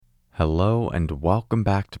Hello and welcome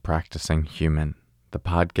back to Practicing Human, the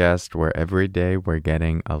podcast where every day we're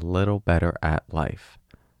getting a little better at life.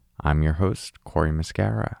 I'm your host, Corey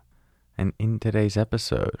Mascara, and in today's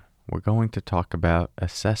episode, we're going to talk about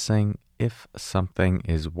assessing if something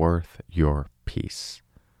is worth your peace.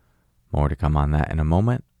 More to come on that in a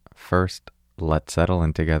moment. First, let's settle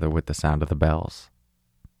in together with the sound of the bells.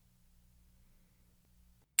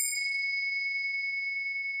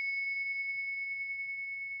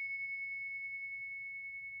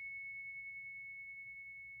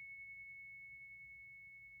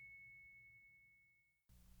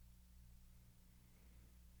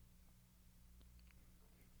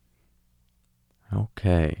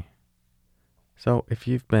 Okay. So if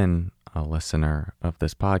you've been a listener of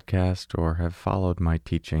this podcast or have followed my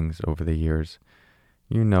teachings over the years,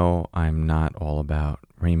 you know I'm not all about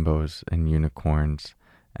rainbows and unicorns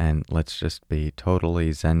and let's just be totally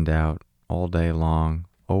zenned out all day long,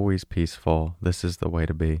 always peaceful, this is the way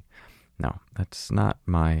to be. No, that's not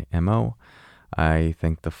my MO. I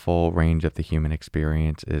think the full range of the human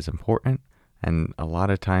experience is important, and a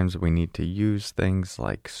lot of times we need to use things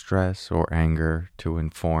like stress or anger to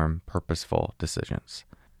inform purposeful decisions.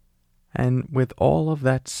 And with all of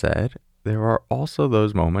that said, there are also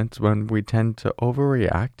those moments when we tend to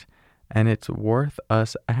overreact, and it's worth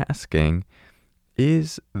us asking,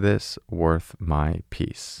 is this worth my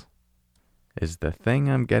peace? Is the thing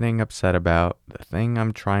I'm getting upset about, the thing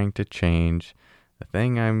I'm trying to change, the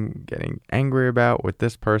thing I'm getting angry about with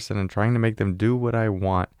this person and trying to make them do what I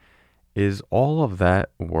want, is all of that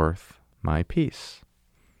worth my peace?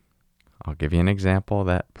 I'll give you an example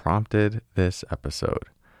that prompted this episode.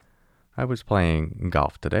 I was playing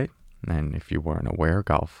golf today, and if you weren't aware,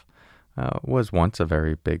 golf was once a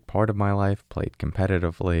very big part of my life, played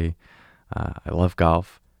competitively. I love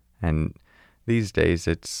golf, and these days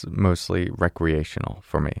it's mostly recreational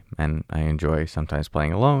for me, and I enjoy sometimes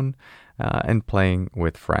playing alone and playing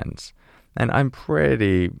with friends. And I'm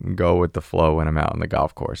pretty go with the flow when I'm out on the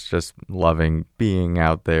golf course, just loving being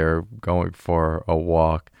out there, going for a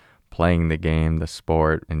walk, playing the game, the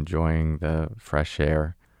sport, enjoying the fresh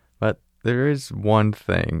air. But there is one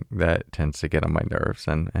thing that tends to get on my nerves,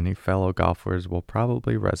 and any fellow golfers will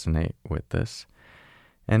probably resonate with this,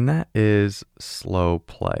 and that is slow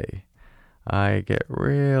play. I get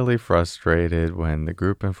really frustrated when the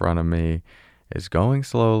group in front of me is going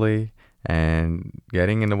slowly and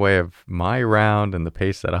getting in the way of my round and the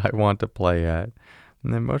pace that I want to play at.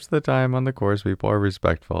 And then most of the time on the course, people are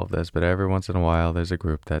respectful of this, but every once in a while, there's a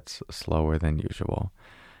group that's slower than usual.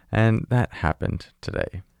 And that happened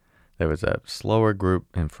today. There was a slower group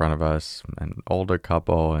in front of us, an older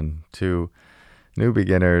couple and two new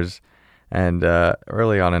beginners. And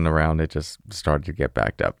early on in the round, it just started to get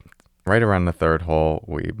backed up. Right around the third hole,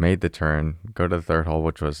 we made the turn, go to the third hole,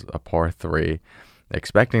 which was a par 3,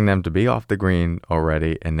 expecting them to be off the green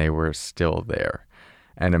already, and they were still there.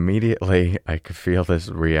 And immediately, I could feel this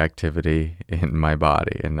reactivity in my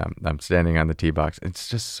body, and I'm standing on the tee box. It's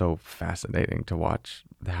just so fascinating to watch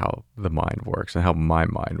how the mind works and how my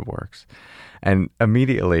mind works. And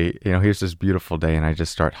immediately, here's this beautiful day, and I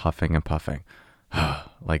just start huffing and puffing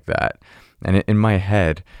like that. And in my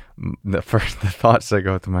head, the thoughts that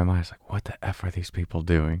go through my mind is like, what the F are these people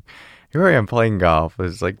doing? Here I am playing golf.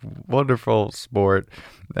 It's like wonderful sport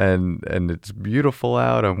and it's beautiful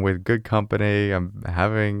out. I'm with good company. I'm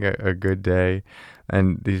having a good day.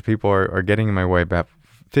 And these people are getting in my way about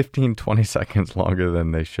 15, 20 seconds longer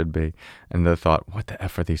than they should be. And the thought, what the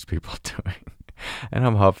F are these people doing? And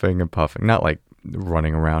I'm huffing and puffing, not like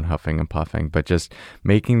running around huffing and puffing, but just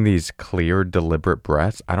making these clear, deliberate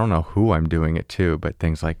breaths. I don't know who I'm doing it to, but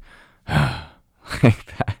things like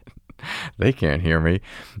that. They can't hear me.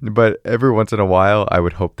 But every once in a while, I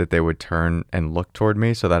would hope that they would turn and look toward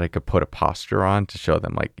me so that I could put a posture on to show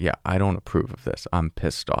them like, yeah, I don't approve of this. I'm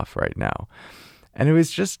pissed off right now. And it was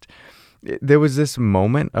just, there was this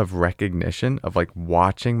moment of recognition of like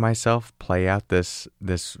watching myself play out this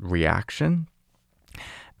reaction.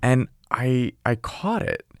 And I caught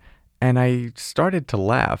it and I started to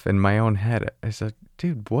laugh in my own head. I said,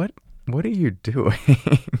 dude, what are you doing?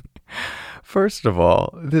 First of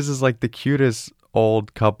all, this is like the cutest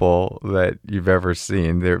old couple that you've ever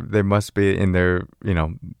seen. They must be in their,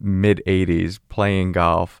 mid 80s playing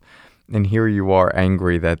golf. And here you are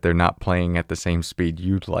angry that they're not playing at the same speed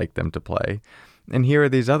you'd like them to play. And here are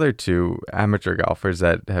these other two amateur golfers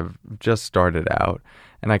that have just started out.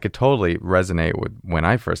 And I could totally resonate with when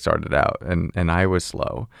I first started out and I was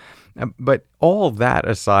slow. But all that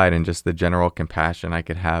aside and just the general compassion I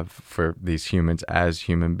could have for these humans as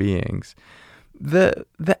human beings, the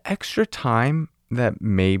extra time that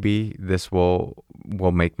maybe this will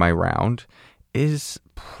will make my round is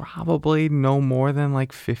probably no more than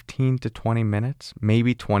like 15 to 20 minutes,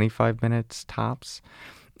 maybe 25 minutes tops.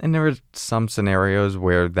 And there are some scenarios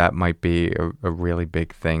where that might be a really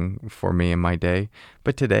big thing for me in my day,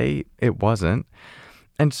 but today it wasn't.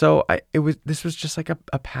 And so this was just like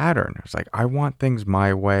a pattern. It was like, I want things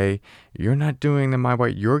my way. You're not doing them my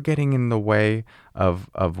way. You're getting in the way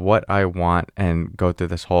of what I want, and go through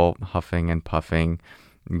this whole huffing and puffing,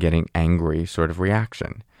 getting angry sort of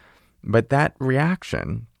reaction. But that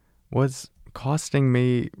reaction was costing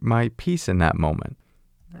me my peace in that moment.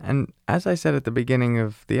 And as I said at the beginning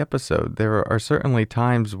of the episode, there are certainly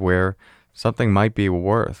times where something might be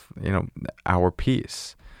worth, our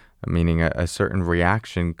peace. Meaning a certain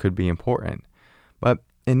reaction could be important. But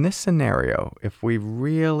in this scenario, if we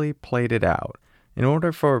really played it out, in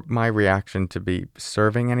order for my reaction to be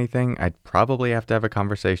serving anything, I'd probably have to have a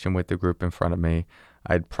conversation with the group in front of me.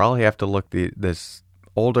 I'd probably have to look this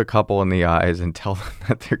older couple in the eyes and tell them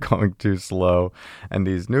that they're going too slow, and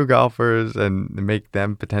these new golfers, and make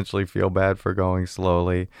them potentially feel bad for going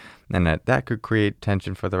slowly, and that could create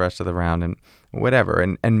tension for the rest of the round and whatever.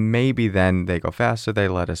 And maybe then they go faster, they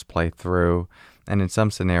let us play through, and in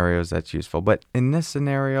some scenarios that's useful. But in this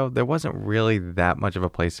scenario, there wasn't really that much of a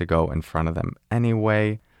place to go in front of them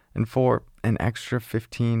anyway. And for an extra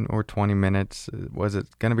 15 or 20 minutes, was it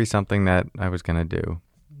going to be something that I was going to do?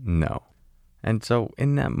 No. And so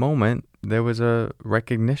in that moment, there was a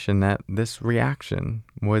recognition that this reaction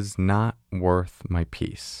was not worth my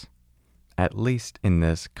peace, at least in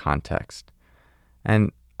this context.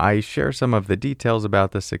 And I share some of the details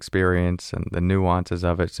about this experience and the nuances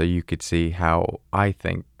of it so you could see how I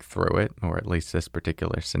think through it, or at least this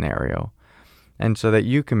particular scenario, and so that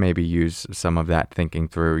you can maybe use some of that thinking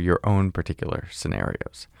through your own particular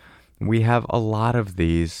scenarios. We have a lot of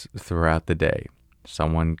these throughout the day.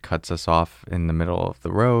 Someone cuts us off in the middle of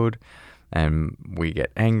the road, and we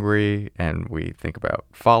get angry, and we think about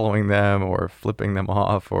following them or flipping them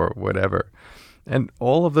off or whatever. And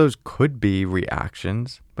all of those could be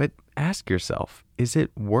reactions, but ask yourself, is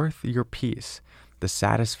it worth your peace? The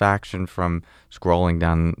satisfaction from scrolling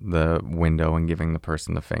down the window and giving the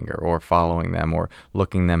person the finger, or following them, or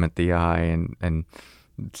looking them at the eye and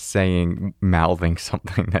mouthing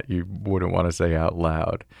something that you wouldn't want to say out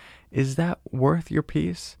loud. Is that worth your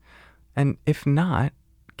peace? And if not,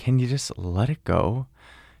 can you just let it go,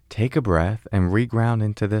 take a breath, and reground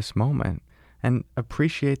into this moment, and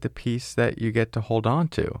appreciate the peace that you get to hold on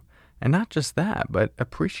to? And not just that, but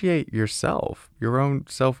appreciate yourself, your own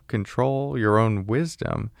self-control, your own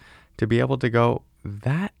wisdom, to be able to go,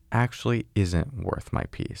 that actually isn't worth my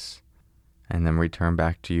peace. And then return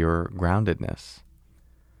back to your groundedness.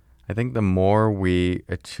 I think the more we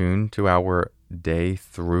attune to our day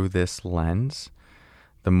through this lens,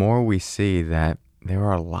 the more we see that there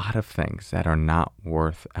are a lot of things that are not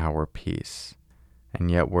worth our peace, and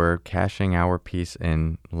yet we're cashing our peace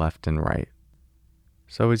in left and right.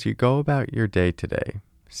 So as you go about your day today,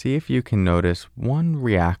 see if you can notice one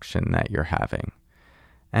reaction that you're having,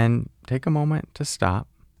 and take a moment to stop,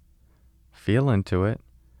 feel into it,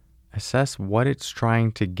 assess what it's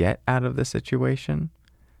trying to get out of the situation,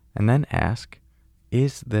 and then ask,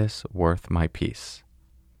 is this worth my peace?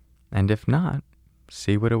 And if not,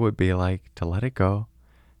 see what it would be like to let it go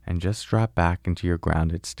and just drop back into your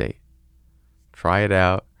grounded state. Try it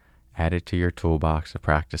out, add it to your toolbox of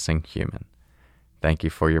practicing human. Thank you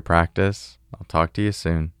for your practice. I'll talk to you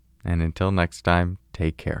soon. And until next time,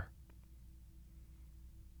 take care.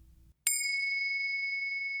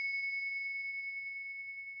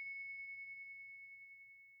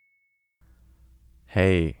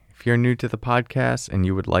 Hey, if you're new to the podcast and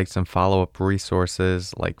you would like some follow-up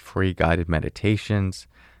resources like free guided meditations,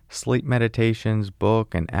 sleep meditations,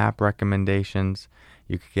 book and app recommendations,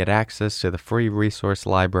 you can get access to the free resource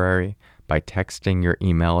library by texting your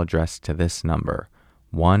email address to this number,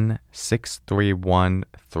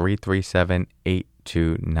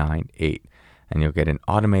 1-631-337-8298, and you'll get an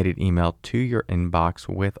automated email to your inbox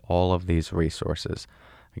with all of these resources.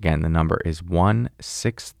 Again, the number is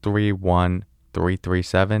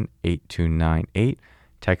 1-631-337-8298.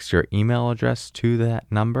 Text your email address to that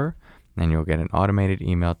number, and you'll get an automated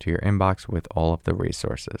email to your inbox with all of the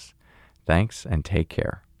resources. Thanks, and take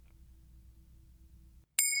care.